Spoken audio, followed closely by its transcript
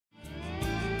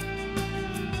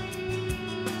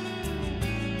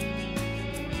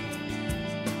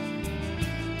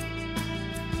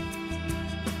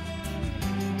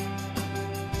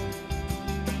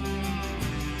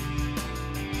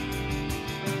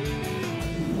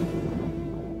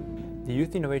The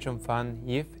Youth Innovation Fund,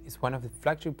 YIF, is one of the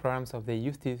flagship programs of the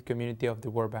youth community of the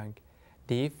World Bank.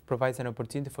 The YIF provides an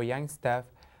opportunity for young staff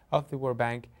of the World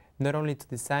Bank not only to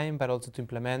design but also to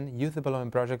implement youth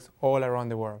development projects all around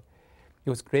the world. It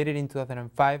was created in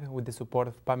 2005 with the support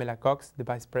of Pamela Cox, the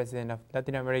Vice President of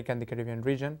Latin America and the Caribbean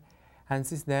region, and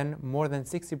since then more than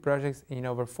 60 projects in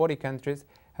over 40 countries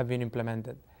have been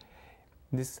implemented.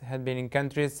 This had been in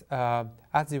countries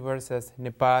as diverse as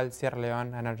Nepal, Sierra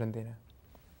Leone and Argentina.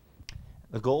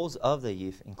 The goals of the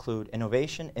YIF include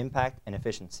innovation, impact, and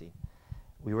efficiency.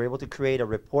 We were able to create a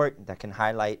report that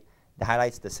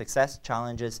highlights the success,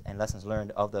 challenges, and lessons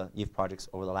learned of the YIF projects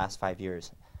over the last 5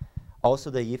 years. Also,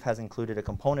 the YIF has included a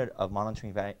component of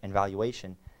monitoring and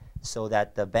evaluation so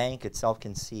that the bank itself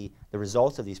can see the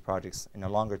results of these projects in a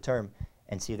longer term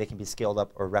and see if they can be scaled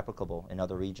up or replicable in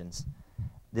other regions.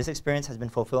 This experience has been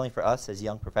fulfilling for us as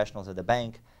young professionals at the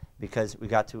bank because we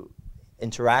got to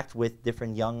interact with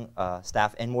different young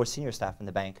staff and more senior staff in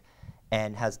the bank,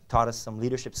 and has taught us some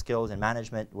leadership skills and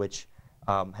management, which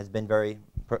has been very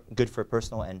good for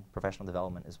personal and professional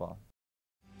development as well.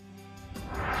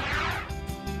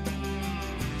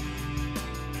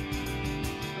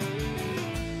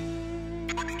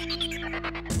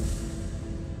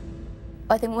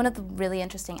 I think one of the really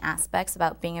interesting aspects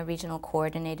about being a regional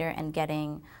coordinator and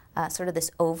getting sort of this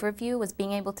overview was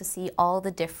being able to see all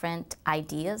the different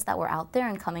ideas that were out there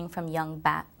and coming from young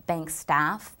bank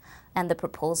staff and the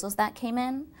proposals that came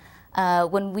in.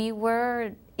 When we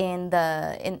were in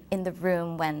the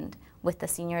room with the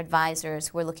senior advisors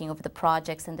who were looking over the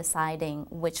projects and deciding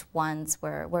which ones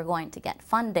were going to get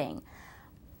funding,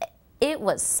 it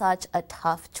was such a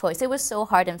tough choice. It was so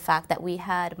hard, in fact, that we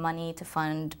had money to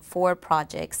fund 4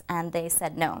 projects, and they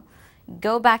said, no,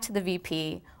 go back to the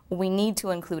VP, we need to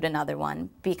include another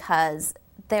one, because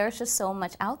there's just so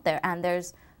much out there, and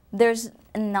there's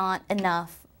not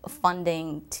enough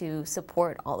funding to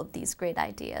support all of these great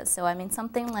ideas. So, I mean,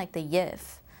 something like the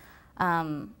YIF,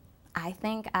 I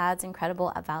think adds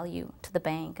incredible value to the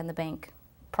bank and the bank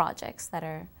projects that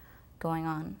are going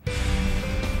on.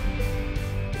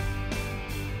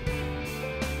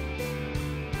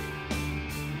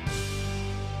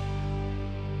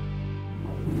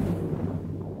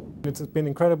 It's been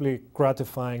incredibly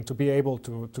gratifying to be able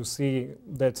to see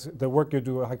that the work you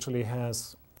do actually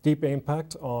has deep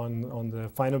impact on the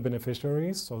final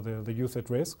beneficiaries, so the youth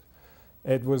at risk.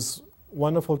 It was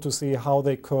wonderful to see how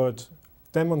they could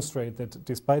demonstrate that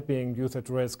despite being youth at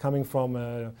risk, coming from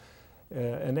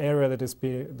an area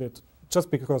that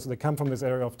just because they come from this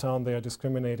area of town they are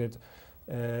discriminated,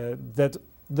 that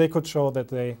they could show that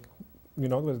they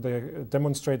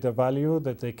demonstrate their value,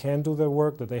 that they can do their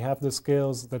work, that they have the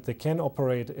skills, that they can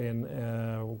operate in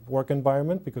a work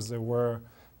environment, because there were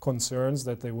concerns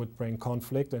that they would bring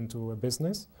conflict into a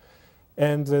business.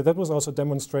 And that was also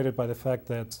demonstrated by the fact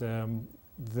that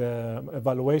the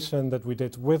evaluation that we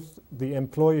did with the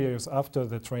employers after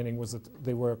the training was that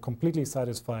they were completely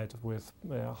satisfied with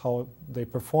how they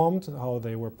performed, how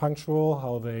they were punctual,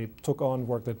 how they took on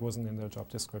work that wasn't in their job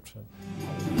description.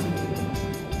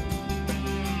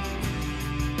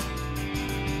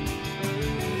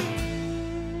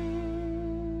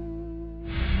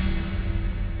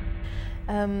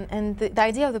 And the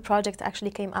idea of the project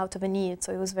actually came out of a need,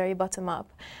 so it was very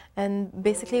bottom-up. And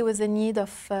basically it was a need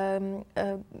of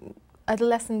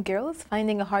adolescent girls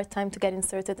finding a hard time to get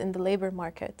inserted in the labor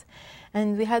market.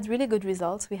 And we had really good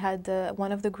results. We had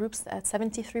one of the groups,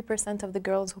 73% of the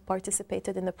girls who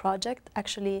participated in the project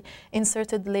actually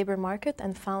inserted the labor market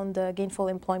and found gainful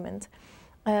employment.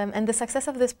 And the success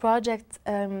of this project,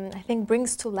 I think,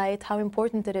 brings to light how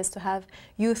important it is to have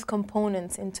youth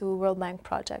components into World Bank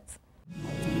projects.